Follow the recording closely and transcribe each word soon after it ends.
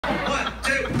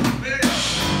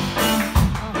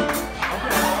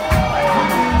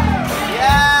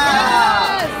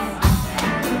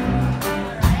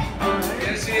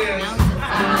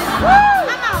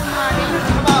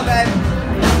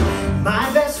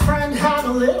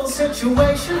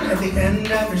situation at the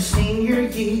end of her senior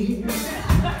year.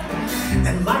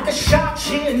 And like a shot,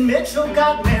 she and Mitchell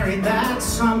got married that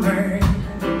summer.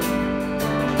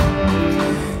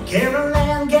 Carol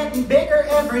Ann getting bigger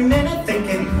every minute,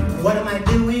 thinking, what am I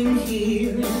doing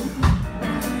here?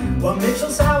 Well,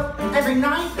 Mitchell's out every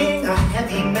night being a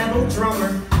heavy metal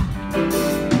drummer.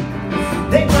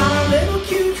 They got a little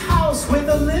cute house with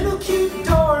a little cute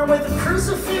door with a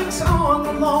crucifix on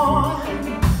the lawn.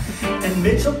 And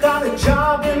Mitchell got a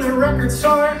job in the record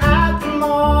store at the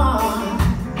mall.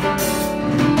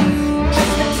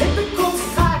 Just the typical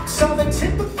facts of a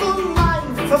typical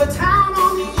life of a town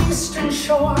on the eastern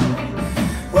shore.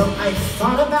 Well, I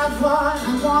thought about what I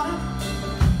wanted.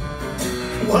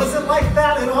 Was it like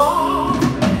that at all? I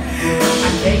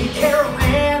gave Carol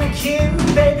Ann a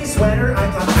cute baby sweater.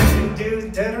 I thought I could do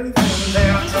better than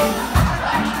that.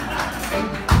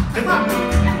 Good luck.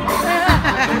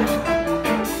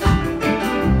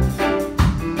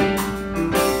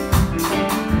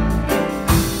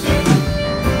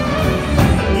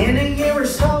 In a year or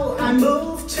so, I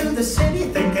moved to the city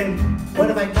thinking, what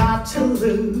have I got to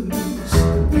lose?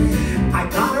 I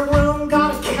got a room,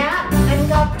 got a cat, and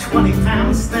got 20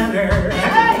 pounds thinner.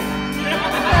 Hey!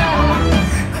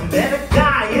 I met a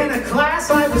guy in a class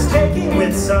I was taking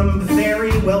with some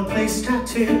very well-placed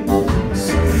tattoos,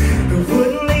 who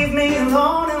wouldn't leave me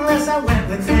alone unless I went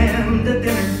with him to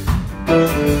dinner.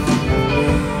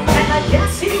 And I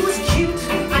guess he was cute,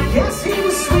 I guess he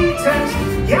was sweet,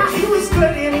 and yeah, he was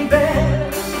good in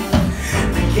bed. I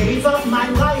gave up my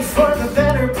life for the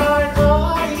better part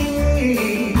of a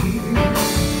year.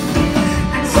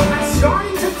 And so I'm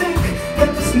starting to think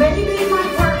that this may be my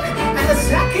work, and the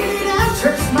second it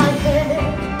enters my head,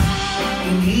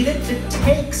 he needed to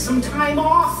take some time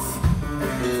off,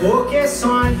 focus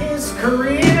on his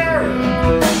career.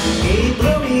 He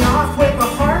blew me off with a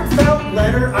heartfelt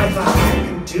letter. I thought I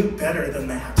can do better than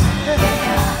that.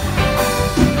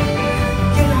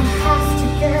 You don't have to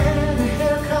get a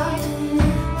haircut.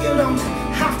 You don't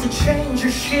have to change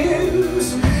your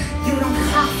shoes. You don't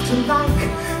have to like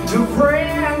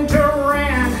Duran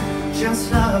Duran.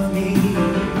 Just love me.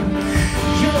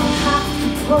 You don't have to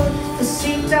put the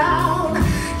seat down.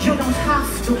 You don't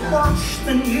have to watch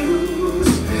the news.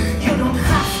 You don't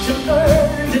have to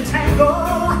learn to tango.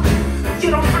 You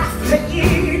don't have to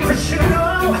eat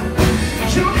prosciutto.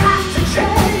 You don't have to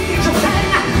change a thing.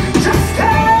 Just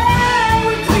stay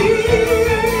with me.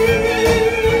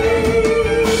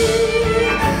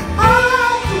 I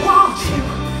want you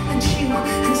and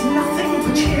nothing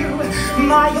but you.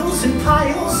 Miles and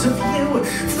piles of you.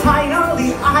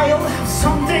 Finally I'll have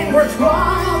something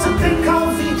worthwhile to think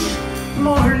of each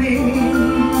morning.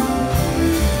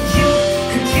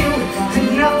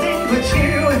 Nothing but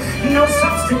you, no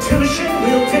substitution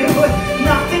will do.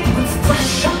 Nothing but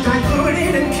fresh,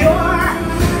 undiluted and pure,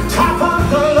 top of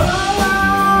the line,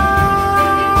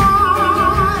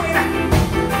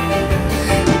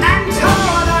 and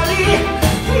totally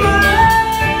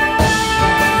mine.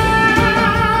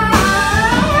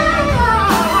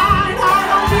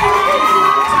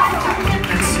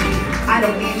 I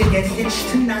don't need to get hitched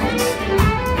tonight.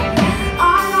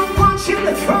 I don't want you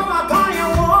to throw up on your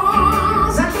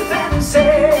walls and fences.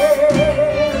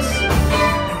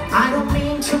 I don't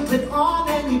mean to put on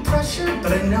any pressure,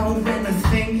 but I know when a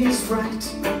thing is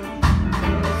right.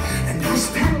 And I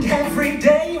spend every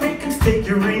day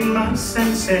reconfiguring my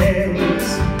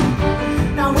senses.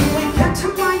 Now when we get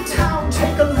to my town,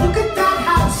 take a look at that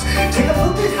house. Take a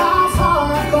look at how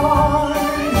far I've gone.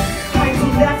 I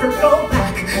will never go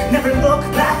back, never look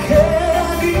back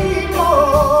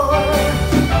anymore.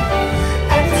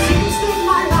 And it seems that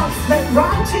my life led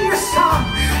right to your son,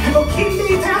 and will keep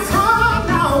me there from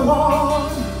now on.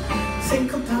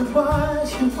 Think about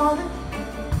what you wanted.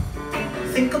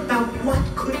 Think about what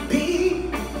could be.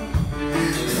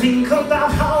 Think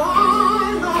about how